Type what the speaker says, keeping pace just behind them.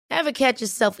Ever catch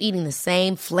yourself eating the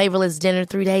same flavorless dinner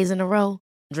 3 days in a row?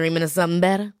 Dreaming of something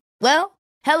better? Well,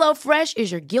 HelloFresh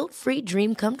is your guilt-free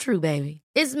dream come true, baby.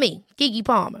 It's me, Keke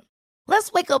Palmer.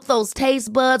 Let's wake up those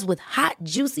taste buds with hot,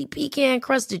 juicy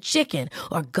pecan-crusted chicken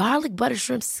or garlic butter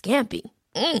shrimp scampi.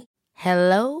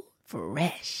 Hello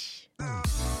Fresh.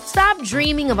 Stop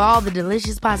dreaming of all the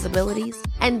delicious possibilities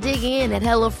and dig in at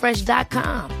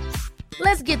HelloFresh.com.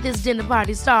 Let's get this dinner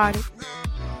party started.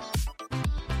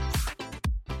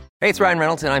 Hey, it's Ryan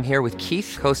Reynolds, and I'm here with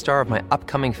Keith, co-star of my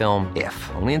upcoming film,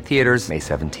 If, only in theaters May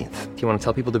 17th. Do you want to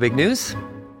tell people the big news?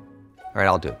 All right,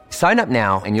 I'll do it. Sign up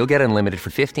now and you'll get unlimited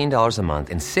for $15 a month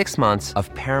and 6 months of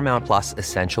Paramount Plus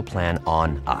Essential Plan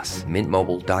on us.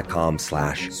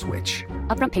 MintMobile.com/switch.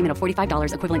 Upfront payment of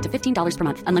 $45 equivalent to $15 per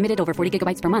month. Unlimited over 40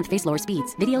 gigabytes per month. Face lower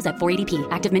speeds. Videos at 480p.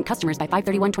 Active Mint customers by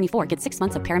 531.24 get 6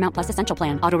 months of Paramount Plus Essential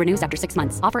Plan. Auto renews after 6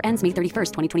 months. Offer ends May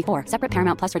 31st, 2024. Separate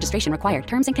Paramount Plus registration required.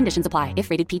 Terms and conditions apply if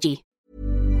rated PG.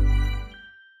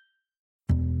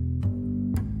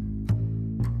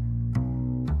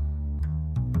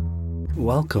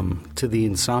 Welcome to the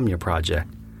Insomnia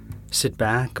Project. Sit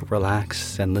back,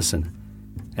 relax, and listen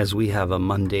as we have a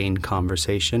mundane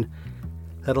conversation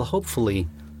that'll hopefully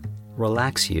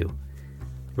relax you,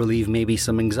 relieve maybe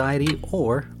some anxiety,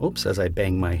 or, as I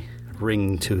bang my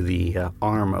ring to the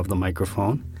arm of the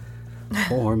microphone,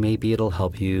 or maybe it'll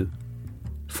help you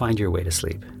find your way to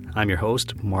sleep. I'm your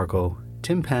host, Marco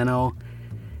Timpano,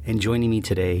 and joining me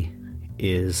today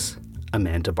is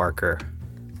Amanda Barker.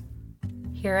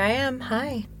 Here I am.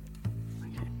 Hi.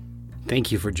 Okay.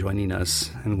 Thank you for joining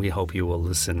us, and we hope you will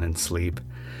listen and sleep.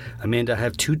 Amanda, I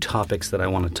have 2 topics that I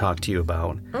want to talk to you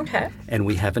about. Okay. And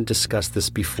we haven't discussed this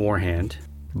beforehand,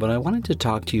 but I wanted to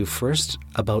talk to you first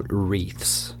about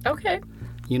wreaths. Okay.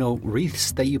 You know,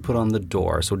 wreaths that you put on the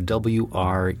door, so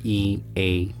WREATHS,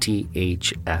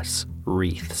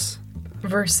 wreaths.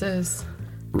 Versus,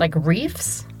 like,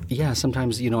 reefs? Yeah,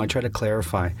 sometimes, I try to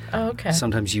clarify. Oh, okay.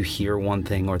 Sometimes you hear one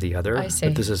thing or the other. I see.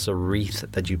 But this is a wreath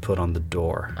that you put on the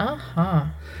door. Uh-huh.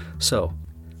 So,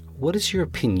 what is your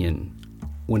opinion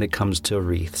when it comes to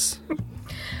wreaths?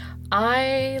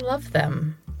 I love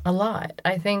them a lot.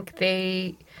 I think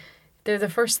they're the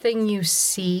first thing you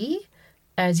see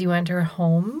as you enter a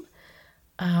home.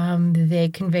 They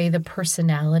convey the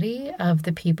personality of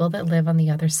the people that live on the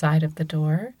other side of the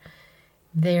door.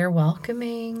 They're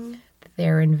welcoming.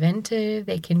 They're inventive.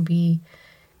 They can be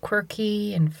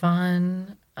quirky and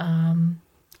fun.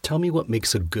 Tell me what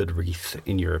makes a good wreath,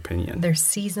 in your opinion. They're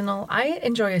seasonal. I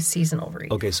enjoy a seasonal wreath.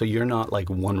 Okay, so you're not like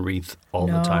one wreath all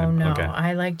the time. No, okay.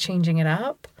 I like changing it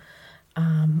up.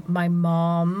 My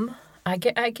mom, I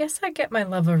guess I get my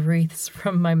love of wreaths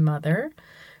from my mother,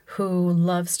 who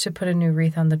loves to put a new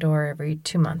wreath on the door every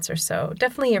 2 months or so.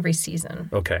 Definitely every season.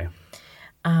 Okay.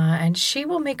 And she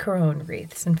will make her own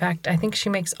wreaths. In fact, I think she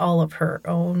makes all of her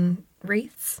own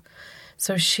wreaths.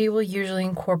 So she will usually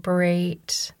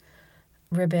incorporate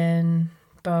ribbon,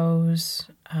 bows,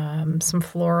 some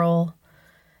floral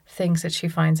things that she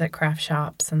finds at craft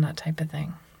shops and that type of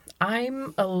thing.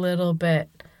 I'm a little bit...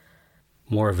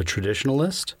 More of a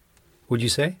traditionalist, would you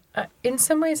say? In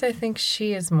some ways, I think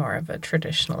she is more of a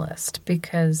traditionalist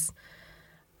because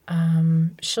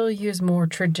she'll use more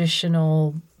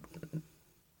traditional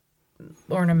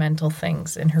ornamental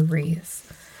things in her wreaths.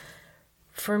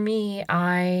 For me,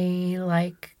 I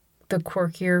like the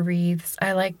quirkier wreaths.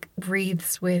 I like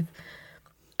wreaths with,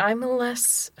 I'm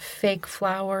less fake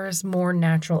flowers, more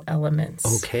natural elements.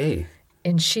 Okay.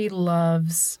 And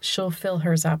she'll fill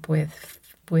hers up with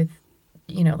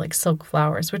like silk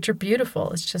flowers, which are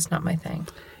beautiful. It's just not my thing.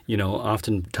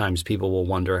 Oftentimes people will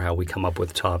wonder how we come up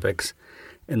with topics.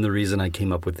 And the reason I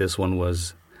came up with this one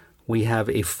was we have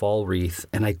a fall wreath,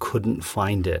 and I couldn't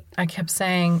find it. I kept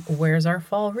saying, where's our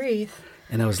fall wreath?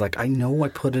 And I was like, I know I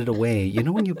put it away. You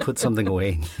know when you put something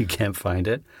away and you can't find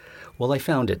it? Well, I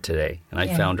found it today, and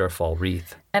I found our fall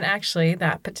wreath. And actually,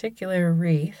 that particular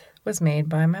wreath was made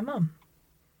by my mom.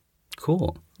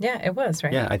 Cool. Yeah, it was,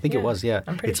 right? Yeah, I think it was, yeah.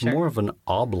 I'm pretty it's sure. more of an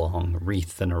oblong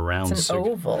wreath than a round. It's an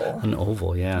oval. An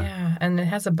oval, yeah. Yeah, and it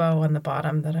has a bow on the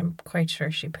bottom that I'm quite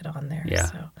sure she put on there. Yeah.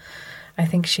 So I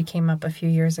think she came up a few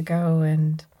years ago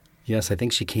and... Yes, I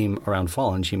think she came around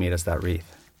fall and she made us that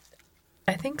wreath.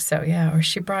 I think so, yeah. Or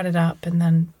she brought it up and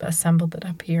then assembled it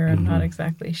up here. I'm not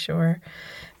exactly sure.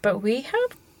 But we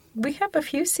have a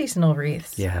few seasonal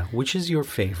wreaths. Yeah. Which is your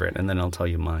favorite? And then I'll tell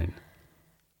you mine.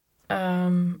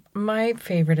 My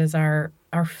favorite is our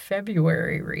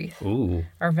February wreath. Ooh.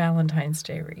 Our Valentine's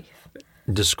Day wreath.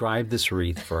 Describe this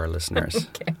wreath for our listeners.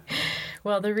 Okay.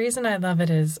 Well, the reason I love it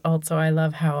is also I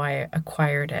love how I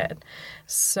acquired it.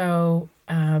 So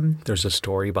There's a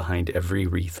story behind every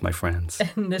wreath, my friends.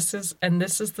 And this is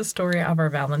the story of our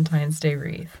Valentine's Day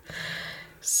wreath.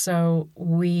 So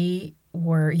you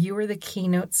were the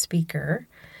keynote speaker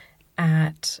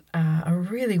at a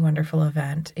really wonderful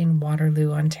event in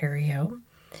Waterloo, Ontario,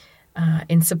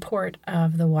 in support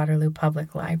of the Waterloo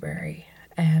Public Library.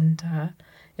 And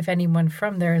if anyone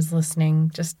from there is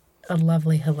listening, just a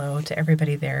lovely hello to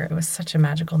everybody there. It was such a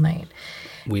magical night.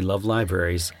 We love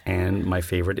libraries, and my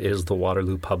favorite is the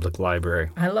Waterloo Public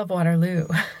Library. I love Waterloo.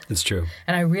 It's true.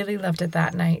 And I really loved it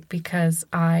that night because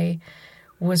I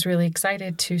was really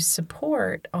excited to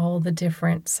support all the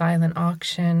different silent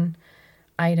auction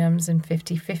items and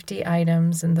 50/50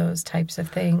 items and those types of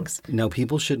things. Now,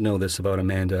 people should know this about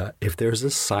Amanda. If there's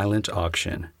a silent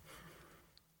auction,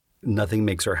 nothing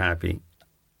makes her happy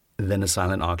than a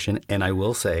silent auction. And I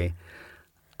will say,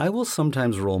 I will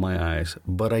sometimes roll my eyes,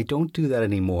 but I don't do that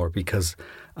anymore because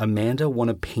Amanda won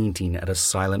a painting at a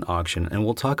silent auction. And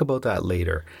we'll talk about that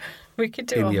later. We could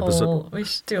do we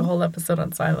should do a whole episode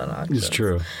on silent auctions. It's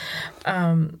true.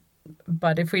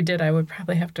 But if we did, I would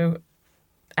probably have to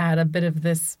add a bit of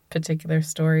this particular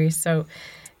story. So,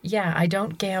 yeah, I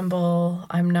don't gamble.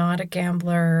 I'm not a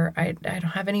gambler. I don't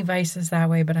have any vices that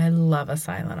way, but I love a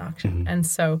silent auction. Mm-hmm. And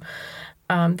so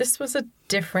this was a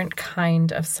different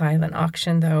kind of silent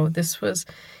auction, though. This was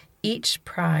each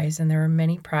prize, and there were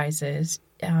many prizes.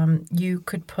 You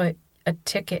could put a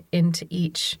ticket into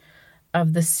each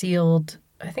of the sealed,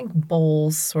 I think,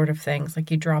 bowls sort of things,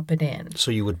 like you drop it in. So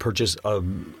you would purchase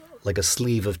like a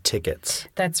sleeve of tickets.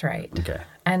 That's right. Okay.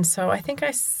 And so I think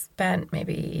I spent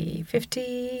maybe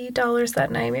 $50 that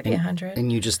night, maybe $100.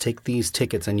 And you just take these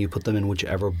tickets and you put them in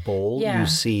whichever bowl you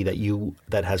see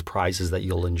that has prizes that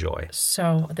you'll enjoy.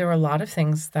 So there were a lot of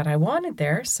things that I wanted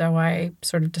there, so I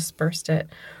sort of dispersed it.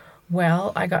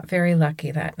 Well, I got very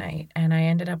lucky that night, and I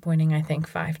ended up winning, I think,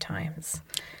 5 times.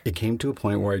 It came to a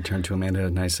point where I turned to Amanda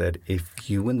and I said, if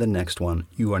you win the next one,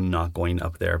 you are not going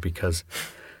up there because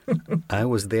I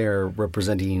was there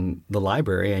representing the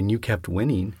library and you kept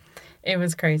winning. It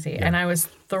was crazy. Yeah. And I was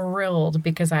thrilled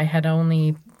because I had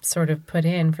only sort of put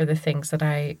in for the things that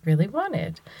I really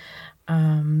wanted,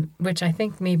 which I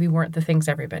think maybe weren't the things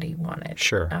everybody wanted.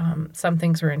 Sure. Some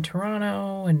things were in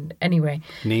Toronto. And anyway.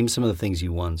 Name some of the things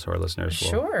you won so our listeners will.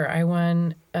 Sure. I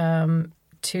won 4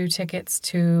 tickets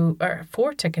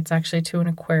actually to an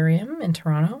aquarium in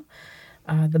Toronto,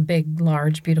 the big,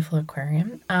 large, beautiful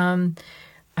aquarium.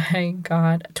 I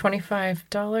got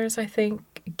 $25, I think,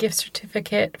 gift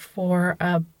certificate for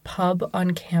a pub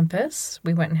on campus.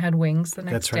 We went and had wings the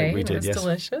next day. We did, it was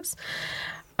delicious.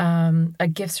 A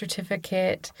gift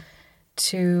certificate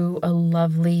to a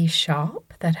lovely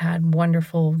shop that had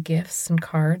wonderful gifts and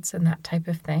cards and that type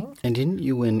of thing. And didn't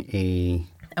you win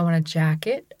I won a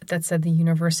jacket that said the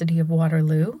University of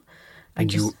Waterloo.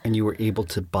 You were able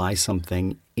to buy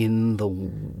something in the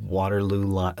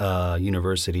Waterloo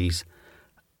University's.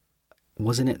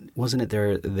 Wasn't it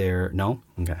there? No?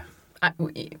 Okay.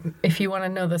 If you want to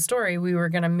know the story, we were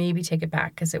going to maybe take it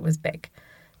back because it was big.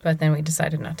 But then we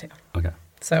decided not to. Okay.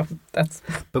 So that's...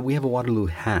 But we have a Waterloo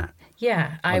hat.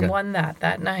 Yeah, I won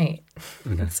that night.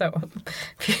 Okay. So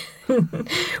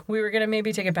we were going to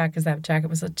maybe take it back because that jacket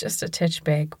was just a titch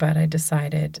big, but I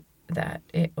decided that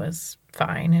it was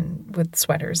fine and with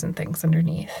sweaters and things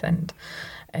underneath. And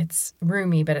it's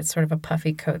roomy, but it's sort of a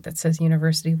puffy coat that says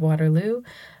University of Waterloo.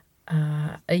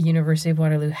 A University of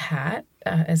Waterloo hat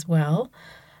as well.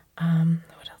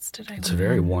 What else did I win? It's a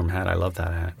very warm hat. I love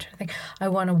that hat. I'm trying to think. I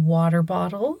won a water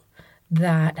bottle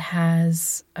that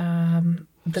has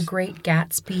the Great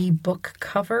Gatsby book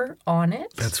cover on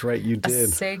it. That's right, you did. A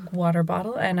SIG water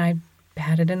bottle, and I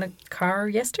had it in the car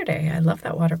yesterday. I love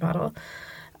that water bottle.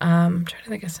 I'm trying to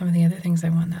think of some of the other things I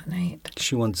won that night.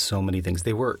 She won so many things.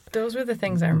 Those were the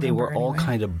things I remember. They were all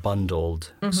kind of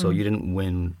bundled, so you didn't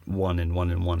win one and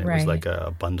one and one. It was like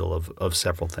a bundle of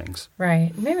several things.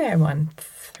 Right. Maybe I won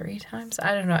 3 times.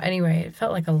 I don't know. Anyway, it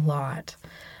felt like a lot.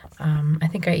 I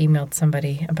think I emailed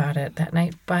somebody about it that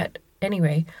night. But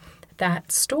anyway,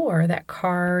 that store, that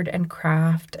card and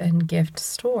craft and gift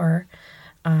store,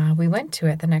 we went to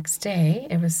it the next day.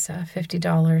 It was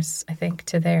 $50, I think,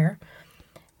 to there.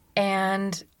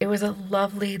 And it was a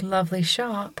lovely, lovely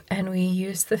shop, and we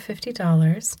used the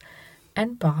 $50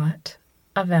 and bought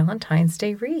a Valentine's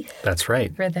Day wreath. That's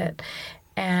right. With it.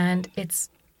 And it's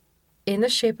in the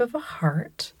shape of a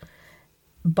heart,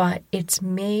 but it's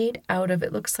made out of,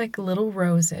 it looks like little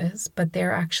roses, but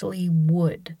they're actually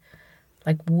wood,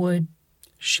 like wood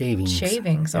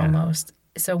shavings almost.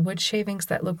 So wood shavings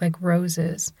that look like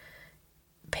roses,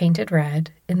 painted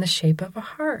red in the shape of a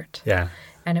heart. Yeah.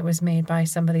 And it was made by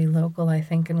somebody local, I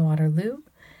think, in Waterloo.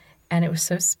 And it was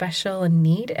so special and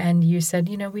neat. And you said,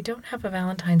 we don't have a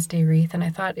Valentine's Day wreath. And I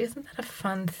thought, isn't that a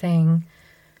fun thing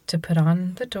to put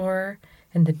on the door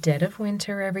in the dead of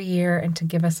winter every year and to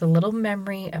give us a little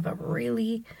memory of a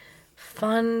really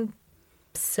fun,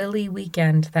 silly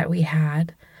weekend that we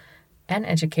had, an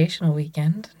educational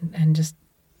weekend, and just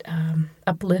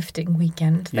uplifting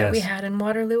weekend that we had in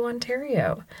Waterloo,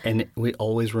 Ontario. And we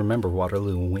always remember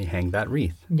Waterloo when we hang that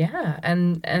wreath. Yeah,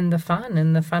 and the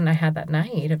fun I had that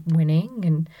night of winning,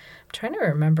 and I'm trying to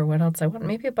remember what else I won.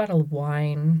 Maybe a bottle of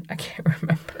wine. I can't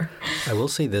remember. I will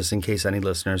say this in case any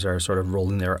listeners are sort of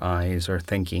rolling their eyes or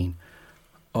thinking,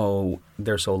 oh,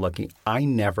 they're so lucky. I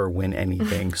never win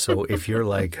anything. So if you're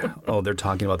like, oh, they're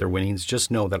talking about their winnings, just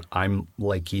know that I'm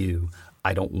like you.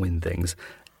 I don't win things.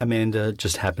 Amanda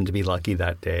just happened to be lucky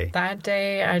that day. That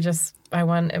day, I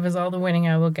won. It was all the winning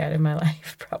I will get in my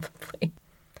life, probably.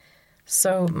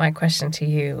 So my question to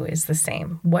you is the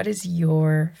same. What is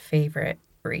your favorite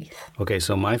wreath? Okay,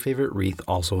 so my favorite wreath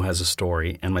also has a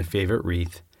story, and my favorite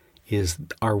wreath is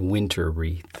our winter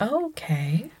wreath.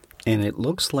 Okay. And it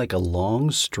looks like a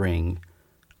long string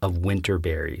of winter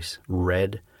berries,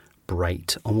 red,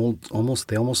 bright, almost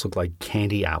they almost look like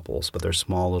candy apples, but they're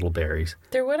small little berries.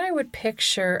 They're what I would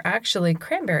picture, actually,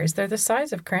 cranberries. They're the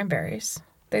size of cranberries.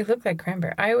 They look like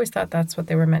cranberry. I always thought that's what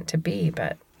they were meant to be,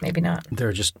 but maybe not.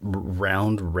 They're just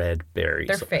round red berries.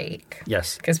 They're fake.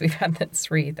 Yes. Because we've had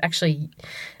this wreath. Actually,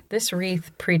 this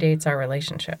wreath predates our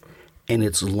relationship. And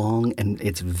it's long and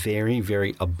it's very,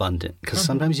 very abundant. Because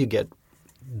sometimes you get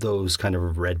those kind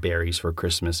of red berries for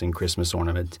Christmas and Christmas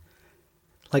ornaments,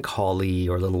 like holly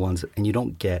or little ones, and you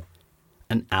don't get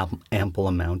an ample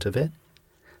amount of it.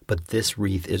 But this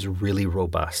wreath is really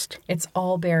robust. It's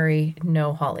all berry,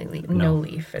 no holly leaf, no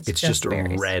leaf. It's just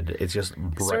berries. red. It's just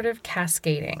bright. Sort of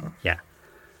cascading. Yeah.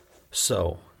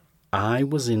 So I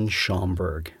was in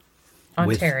Schaumburg.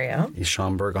 Ontario.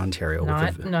 Schaumburg, Ontario.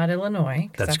 Not Illinois,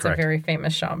 because that's correct. a very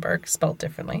famous Schaumburg, spelled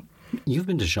differently. You've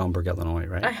been to Schaumburg, Illinois,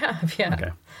 right? I have, yeah.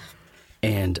 Okay.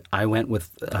 And I went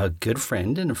with a good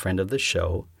friend and a friend of the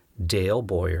show, Dale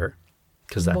Boyer.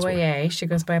 Boyer. She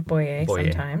goes by Boyer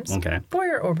sometimes. Okay.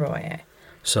 Boyer or Boyer.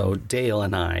 So Dale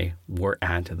and I were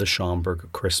at the Schaumburg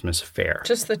Christmas Fair.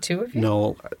 Just the two of you?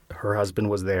 No, her husband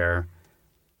was there,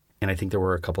 and I think there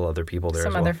were a couple other people there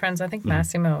Some as well. other friends. I think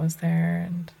Massimo was there.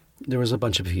 And there was a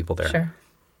bunch of people there. Sure.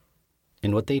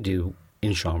 And what they do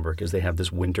in Schaumburg is they have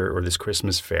this winter or this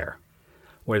Christmas fair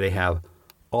where they have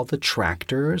all the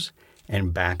tractors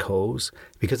and backhoes,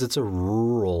 because it's a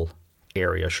rural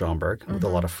area, Schaumburg, with a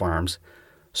lot of farms.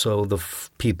 So the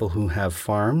people who have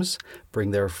farms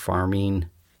bring their farming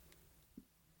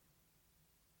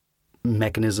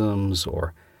mechanisms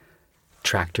or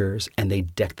tractors, and they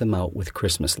deck them out with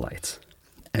Christmas lights.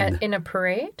 And, in a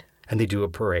parade? And they do a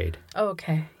parade. Oh,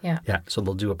 okay, yeah. Yeah, so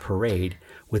they'll do a parade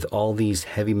with all these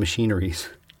heavy machineries,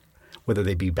 whether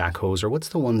they be backhoes or what's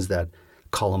the ones that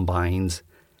Columbines,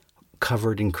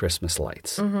 covered in Christmas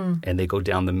lights. And they go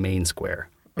down the main square.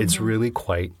 It's really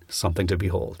quite something to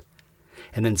behold.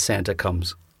 And then Santa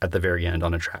comes at the very end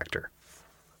on a tractor.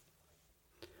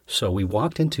 So we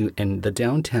walked into, and the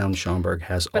downtown Schaumburg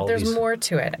has all these... But there's more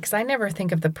to it, because I never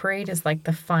think of the parade as like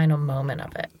the final moment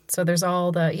of it. So there's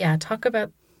all talk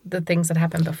about the things that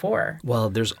happened before. Well,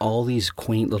 there's all these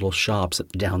quaint little shops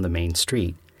down the main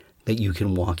street that you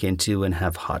can walk into and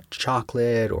have hot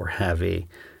chocolate or have a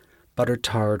butter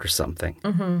tart or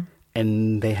something.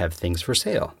 And they have things for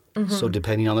sale. So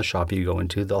depending on the shop you go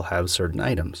into, they'll have certain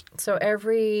items. So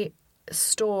every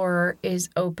store is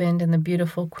opened in the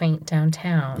beautiful, quaint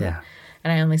downtown. Yeah.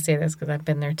 And I only say this because I've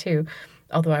been there too,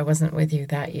 although I wasn't with you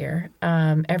that year.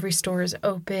 Every store is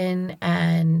open,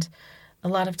 and a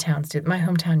lot of towns do. My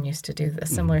hometown used to do a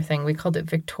similar thing. We called it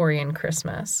Victorian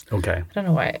Christmas. Okay. I don't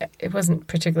know why. It wasn't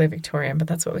particularly Victorian, but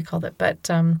that's what we called it. But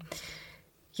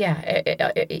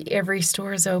every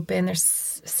store is open.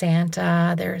 There's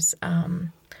Santa. There's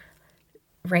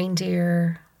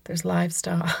reindeer. There's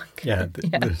livestock. Yeah.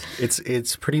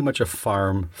 It's pretty much a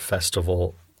farm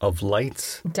festival of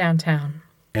lights Downtown.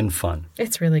 and fun.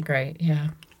 It's really great, yeah.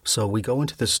 So we go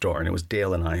into the store, and it was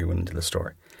Dale and I who went into the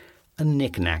store. A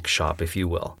knick-knack shop, if you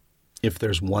will. If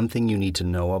there's one thing you need to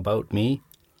know about me,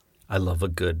 I love a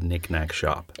good knick-knack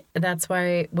shop. That's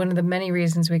why one of the many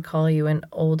reasons we call you an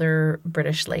older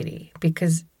British lady,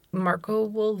 because Marco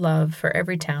will love for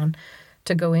every town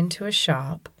to go into a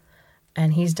shop,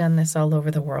 and he's done this all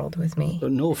over the world with me.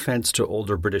 No offense to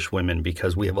older British women,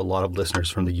 because we have a lot of listeners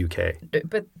from the UK.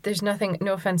 But there's no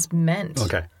offense meant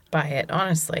Okay. by it,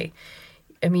 honestly.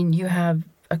 I mean, you have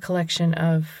a collection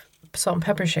of salt and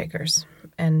pepper shakers,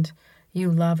 and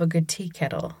you love a good tea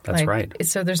kettle. That's right.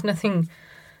 So there's nothing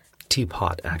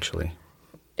Teapot, actually.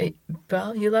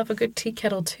 Well, you love a good tea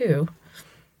kettle, too.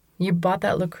 You bought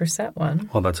that Le Creuset one.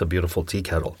 Well, that's a beautiful tea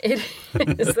kettle. It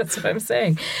is. That's what I'm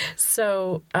saying.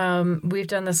 So we've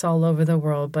done this all over the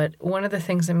world, but one of the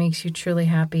things that makes you truly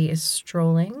happy is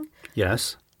strolling.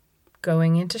 Yes.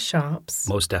 Going into shops.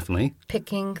 Most definitely.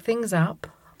 Picking things up,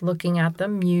 looking at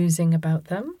them, musing about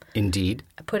them. Indeed.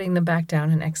 Putting them back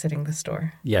down and exiting the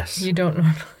store. Yes. You don't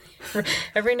normally.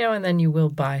 Every now and then you will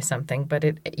buy something, but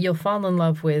you'll fall in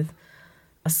love with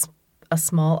a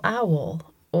small owl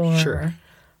or... Sure.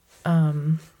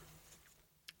 I'm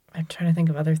trying to think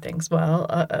of other things. Well,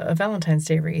 a Valentine's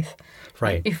Day wreath.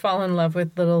 Right. You fall in love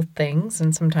with little things,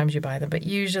 and sometimes you buy them, but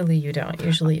usually you don't.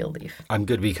 Usually you'll leave. I'm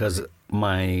good because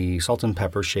my salt and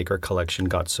pepper shaker collection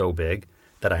got so big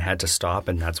that I had to stop,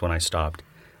 and that's when I stopped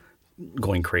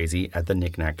going crazy at the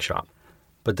knick-knack shop.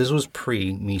 But this was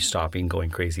pre me stopping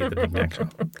going crazy at the knick-knack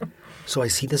shop. So I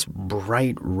see this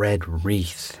bright red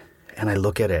wreath, and I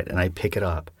look at it, and I pick it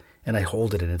up. And I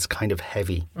hold it, and it's kind of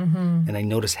heavy. Mm-hmm. And I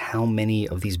notice how many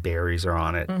of these berries are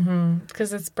on it.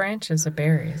 Because it's branches of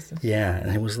berries. Yeah,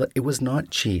 and it was not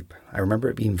cheap. I remember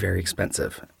it being very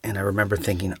expensive. And I remember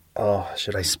thinking, oh,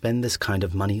 should I spend this kind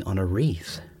of money on a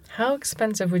wreath? How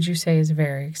expensive would you say is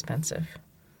very expensive?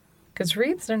 Because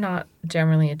wreaths are not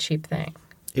generally a cheap thing.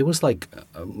 It was like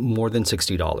more than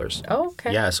 $60. Oh,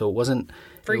 okay. Yeah, so it wasn't...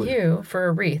 For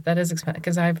a wreath, that is expensive.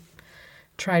 Because I've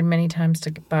tried many times to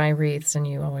buy wreaths, and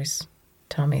you always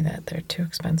tell me that they're too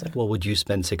expensive. Well, would you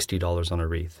spend $60 on a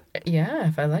wreath? Yeah,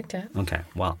 if I liked it. Okay,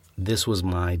 well, this was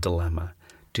my dilemma.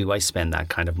 Do I spend that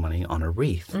kind of money on a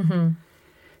wreath? Mm-hmm.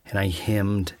 And I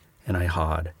hemmed and I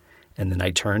hawed. And then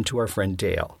I turned to our friend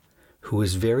Dale, who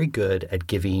is very good at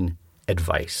giving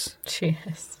advice. She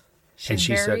is. And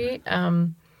she very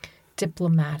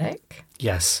diplomatic.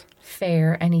 Yes.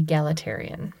 Fair and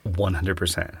egalitarian.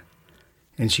 100%.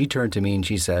 And she turned to me and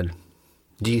she said,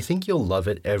 do you think you'll love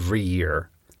it every year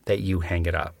that you hang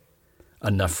it up?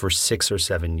 Enough for 6 or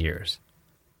 7 years.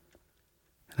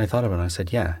 And I thought about it and I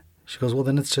said, yeah. She goes, well,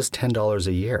 then it's just $10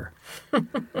 a year.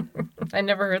 I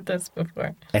never heard this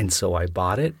before. And so I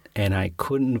bought it, and I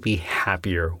couldn't be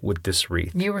happier with this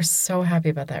wreath. You were so happy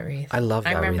about that wreath. I love that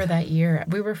wreath. I remember that year.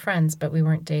 We were friends, but we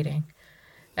weren't dating.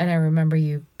 And I remember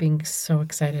you being so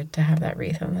excited to have that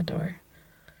wreath on the door.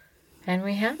 And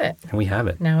we have it. And we have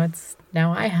it. Now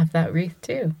I have that wreath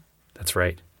too. That's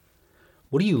right.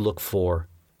 What do you look for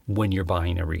when you're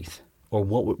buying a wreath? Or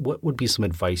what would be some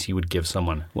advice you would give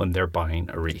someone when they're buying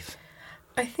a wreath?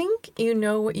 I think you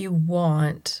know what you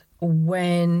want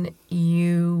when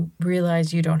you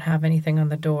realize you don't have anything on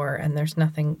the door and there's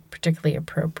nothing particularly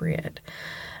appropriate.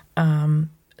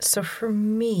 So for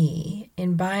me,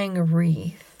 in buying a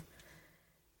wreath,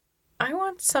 I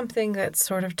want something that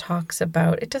sort of talks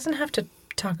about, it doesn't have to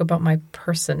talk about my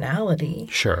personality.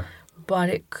 Sure. But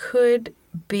it could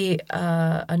be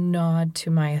a nod to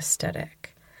my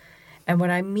aesthetic. And what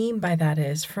I mean by that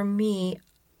is, for me,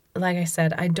 like I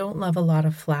said, I don't love a lot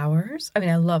of flowers. I mean,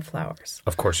 I love flowers.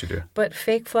 Of course you do. But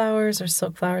fake flowers or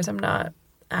silk flowers, I'm not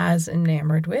as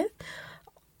enamored with.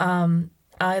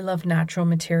 I love natural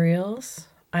materials.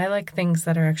 I like things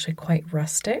that are actually quite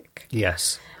rustic.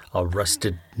 Yes. A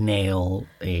rusted nail,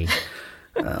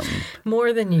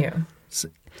 More than you.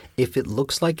 If it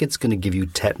looks like it's going to give you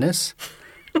tetanus,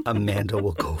 Amanda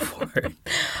will go for it.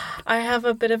 I have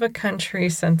a bit of a country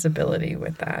sensibility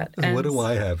with that. And what do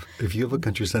I have? If you have a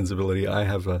country sensibility, I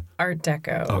have a... Art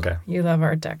Deco. Okay. You love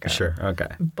Art Deco. Sure, okay.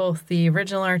 Both the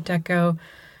original Art Deco,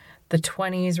 the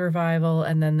 20s revival,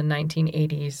 and then the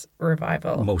 1980s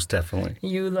revival. Most definitely.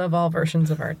 You love all versions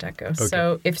of Art Deco. Okay.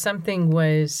 So if something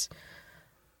was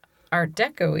Art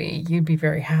Deco-y, you'd be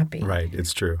very happy. Right,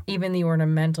 it's true. Even the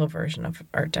ornamental version of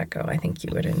Art Deco, I think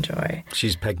you would enjoy.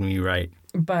 She's pegged me right.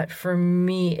 But for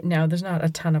me, now there's not a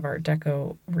ton of Art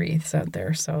Deco wreaths out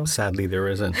there, so... Sadly, there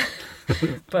isn't.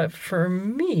 But for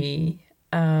me,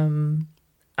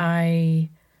 I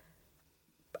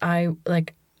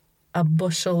like a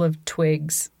bushel of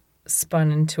twigs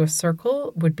spun into a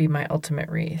circle would be my ultimate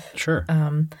wreath. Sure.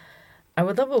 I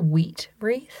would love a wheat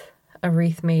wreath, a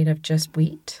wreath made of just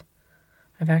wheat.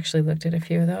 I've actually looked at a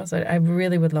few of those. I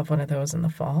really would love one of those in the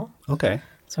fall. Okay.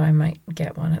 So I might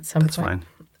get one at some That's point.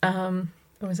 That's fine.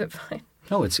 Was it fine?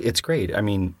 No, it's great. I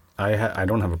mean, I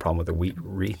don't have a problem with a wheat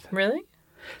wreath. Really?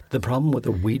 The problem with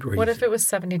a wheat wreath... What if it was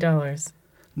 $70?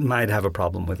 Might have a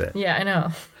problem with it. Yeah, I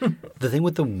know. The thing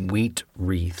with the wheat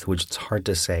wreath, which it's hard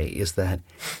to say, is that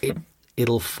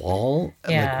it'll fall.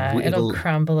 Yeah, it'll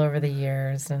crumble over the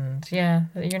years. And yeah,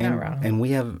 you're not wrong. And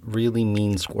we have really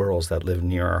mean squirrels that live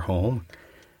near our home.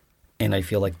 And I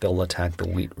feel like they'll attack the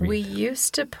wheat wreath. We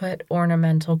used to put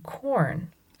ornamental corn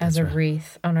as a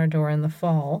wreath on our door in the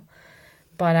fall.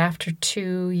 But after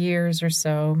 2 years or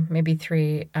so, maybe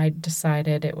 3, I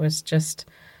decided it was just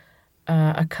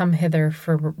a come hither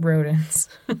for rodents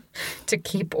to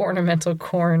keep ornamental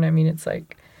corn. I mean, it's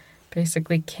like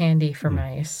basically candy for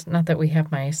mice. Not that we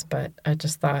have mice, but I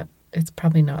just thought it's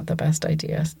probably not the best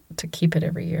idea to keep it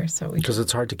every year. Because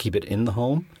it's hard to keep it in the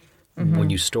home when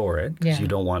you store it, because you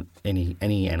don't want any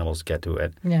animals to get to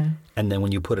it. Yeah. And then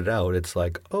when you put it out, it's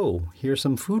like, oh, here's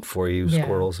some food for you,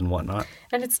 squirrels and whatnot.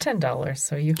 And it's $10,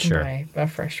 so you can buy a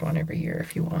fresh one every year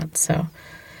if you want. So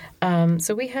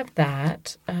we have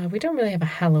that. We don't really have a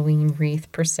Halloween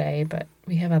wreath per se, but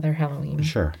we have other Halloween.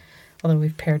 Sure. Although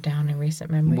we've pared down in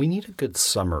recent memory. We need a good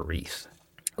summer wreath.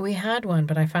 We had one,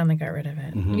 but I finally got rid of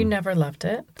it. You never loved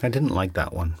it. I didn't like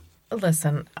that one.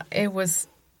 Listen, it was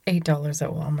 $8 at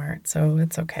Walmart, so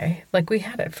it's okay. Like, we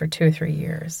had it for 2 or 3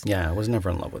 years. Yeah, I was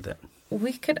never in love with it.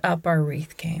 We could up our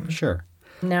wreath game. Sure.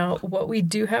 Now, what we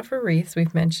do have for wreaths,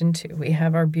 we've mentioned too. We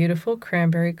have our beautiful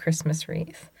cranberry Christmas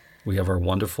wreath. We have our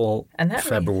wonderful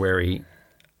February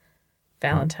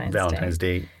Valentine's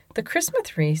Day. The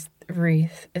Christmas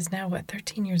wreath is now,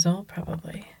 13 years old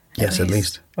probably? Yes, at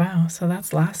least. Wow, so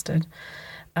that's lasted.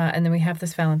 And then we have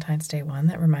this Valentine's Day one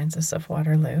that reminds us of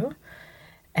Waterloo.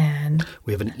 And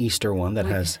we have an Easter one that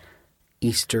has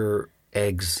Easter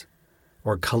eggs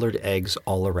or colored eggs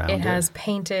all around it. It has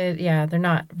painted, they're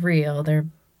not real. They're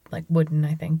like wooden,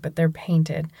 I think, but they're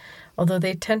painted. Although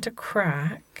they tend to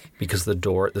crack. Because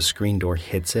the screen door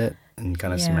hits it and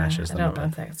kind of smashes them. I don't know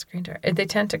if that's screen door. They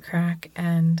tend to crack,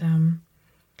 and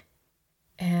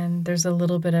there's a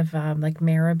little bit of like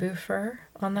marabou fur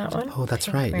on that one. Oh, that's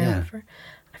right, yeah. Fur.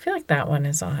 I feel like that one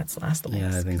is on its last legs.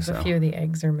 Yeah, I think so. A few of the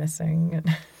eggs are missing.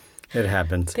 It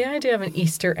happens. The idea of an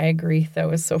Easter egg wreath, though,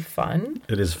 is so fun.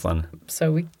 It is fun.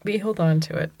 So we hold on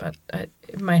to it, but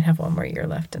it might have one more year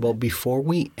left. Well, before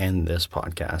we end this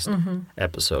podcast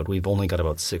episode, we've only got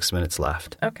about 6 minutes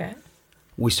left. Okay.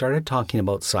 We started talking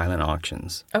about silent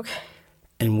auctions. Okay.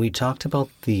 And we talked about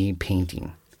the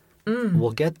painting.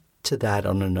 We'll get to that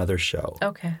on another show.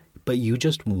 Okay. But you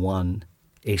just won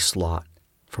a slot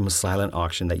from a silent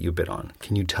auction that you bid on.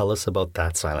 Can you tell us about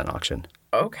that silent auction?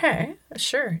 Okay,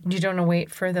 sure. You don't want to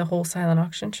wait for the whole silent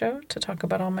auction show to talk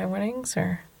about all my winnings,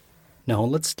 or? No,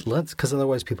 let's, because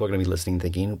otherwise people are going to be listening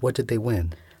thinking, what did they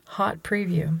win? Hot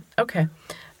preview. Okay.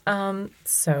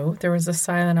 So there was a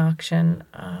silent auction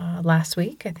last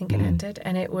week, I think it ended,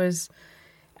 and it was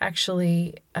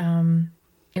actually,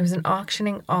 it was an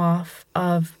auctioning off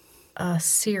of a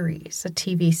series, a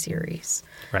TV series.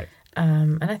 Right.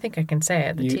 And I think I can say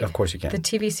it. Of course you can. The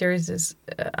TV series is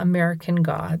American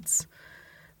Gods,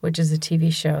 which is a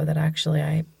TV show that actually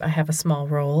I have a small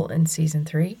role in season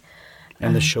 3.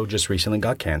 And the show just recently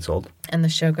got canceled. And the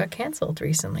show got canceled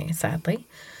recently, sadly.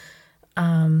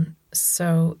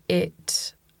 So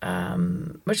it,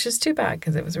 which is too bad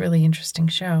because it was a really interesting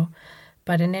show.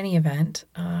 But in any event,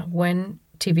 when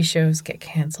TV shows get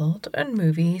canceled and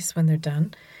movies, when they're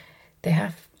done, they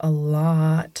have a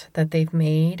lot that they've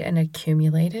made and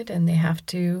accumulated, and they have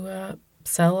to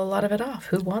sell a lot of it off.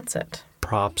 Who wants it?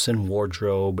 Props and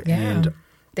wardrobe and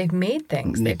they've made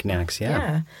things. Knickknacks,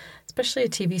 Yeah. Especially a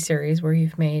TV series where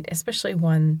you've made, especially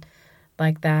one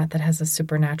like that has a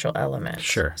supernatural element.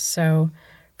 Sure. So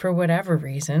for whatever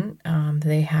reason,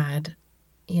 they had,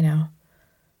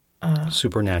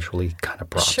 supernaturally kind of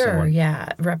props. Sure,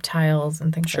 reptiles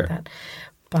and things like that.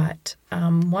 But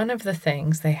one of the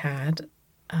things they had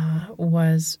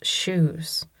was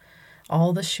shoes.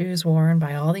 All the shoes worn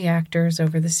by all the actors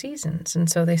over the seasons. And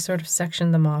so they sort of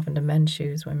sectioned them off into men's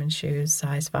shoes, women's shoes,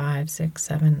 size 5, 6,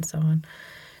 7, and so on.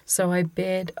 So I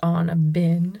bid on a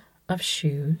bin of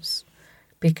shoes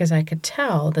because I could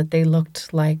tell that they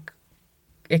looked like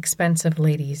expensive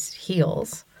ladies'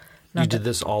 heels. You did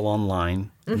this all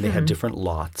online, and they had different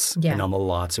lots. Yeah. And on the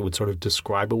lots, it would sort of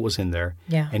describe what was in there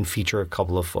and feature a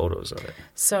couple of photos of it.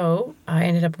 So I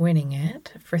ended up winning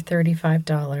it for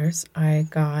 $35. I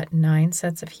got 9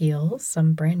 sets of heels,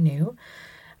 some brand new.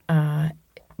 And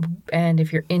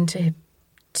if you're into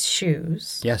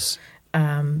shoes, yes,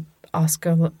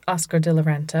 Oscar de la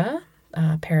Renta,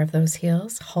 a pair of those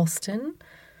heels. Halston,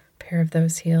 pair of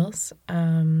those heels.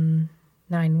 Nine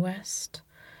West.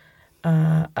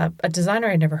 A designer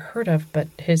I'd never heard of, but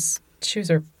his shoes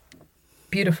are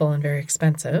beautiful and very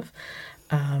expensive.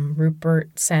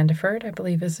 Rupert Sandiford, I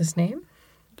believe is his name.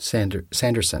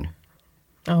 Sanderson.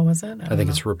 Oh, was it? I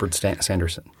think it's Rupert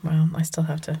Sanderson. Well, I still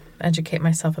have to educate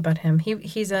myself about him.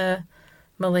 He's a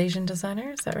Malaysian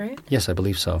designer, is that right? Yes, I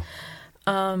believe so.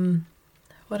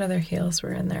 What other heels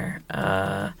were in there?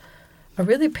 A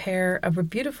a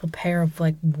beautiful pair of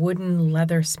like wooden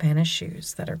leather Spanish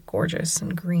shoes that are gorgeous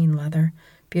and green leather.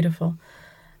 Beautiful.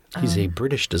 He's a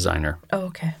British designer. Oh,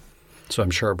 okay. So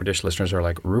I'm sure our British listeners are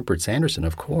like, Rupert Sanderson,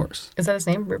 of course. Is that his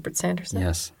name, Rupert Sanderson?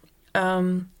 Yes.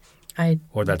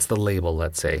 Or that's the label,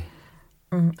 let's say.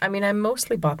 I mean, I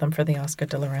mostly bought them for the Oscar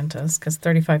de la Rentas because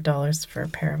 $35 for a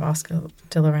pair of Oscar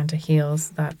de la Renta heels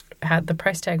that had the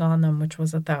price tag on them, which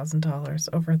was $1,000,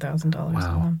 over $1,000 on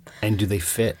them. And do they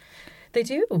fit? They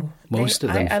do. Most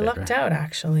of them fit, I lucked right? out,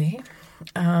 actually,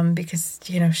 because,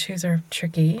 shoes are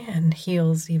tricky and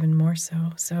heels even more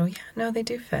so. So, yeah, no, they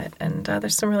do fit. And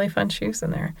there's some really fun shoes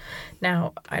in there.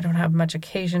 Now, I don't have much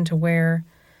occasion to wear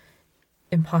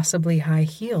impossibly high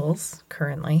heels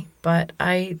currently, but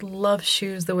I love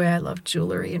shoes the way I love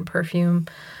jewelry and perfume.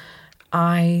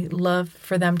 I love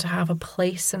for them to have a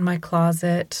place in my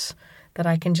closet that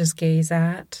I can just gaze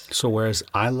at. So whereas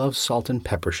I love salt and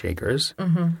pepper shakers,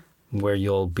 where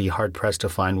you'll be hard-pressed to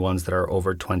find ones that are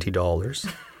over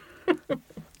 $20,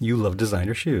 you love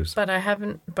designer shoes. But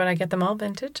I get them all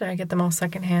vintage. I get them all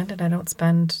secondhand, and I don't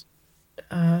spend,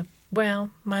 my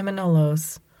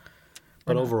Manolos.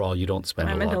 But overall, you don't spend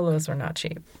a lot. My Manolos are not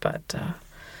cheap, but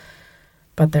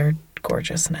they're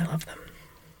gorgeous, and I love them.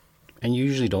 And you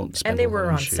usually don't spend a lot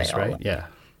on shoes. And they were on shoes, sale, right? Yeah.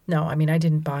 No, I mean, I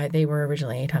didn't buy. They were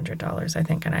originally $800, I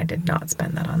think, and I did not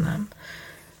spend that on them.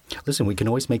 Listen, we can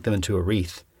always make them into a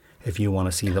wreath if you want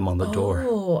to see them on the door.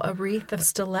 Oh, a wreath of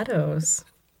stilettos.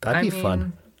 That'd be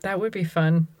fun. That would be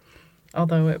fun.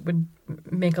 Although it would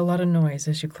make a lot of noise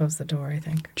as you close the door, I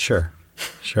think. Sure.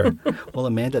 Well,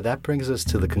 Amanda, that brings us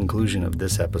to the conclusion of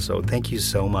this episode. Thank you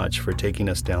so much for taking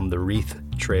us down the wreath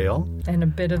trail. And a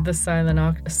bit of the silent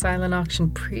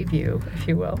auction preview, if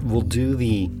you will. We'll do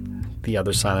the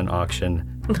other silent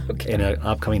auction in an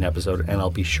upcoming episode, and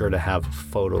I'll be sure to have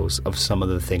photos of some of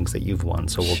the things that you've won.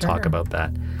 So we'll talk about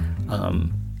that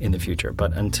in the future.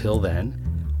 But until then,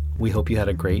 we hope you had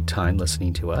a great time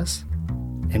listening to us,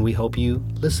 and we hope you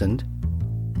listened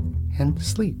and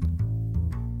sleep.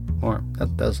 Or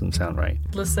that doesn't sound right.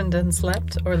 Listened and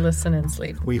slept, or listen and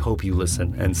sleep? We hope you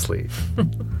listen and sleep.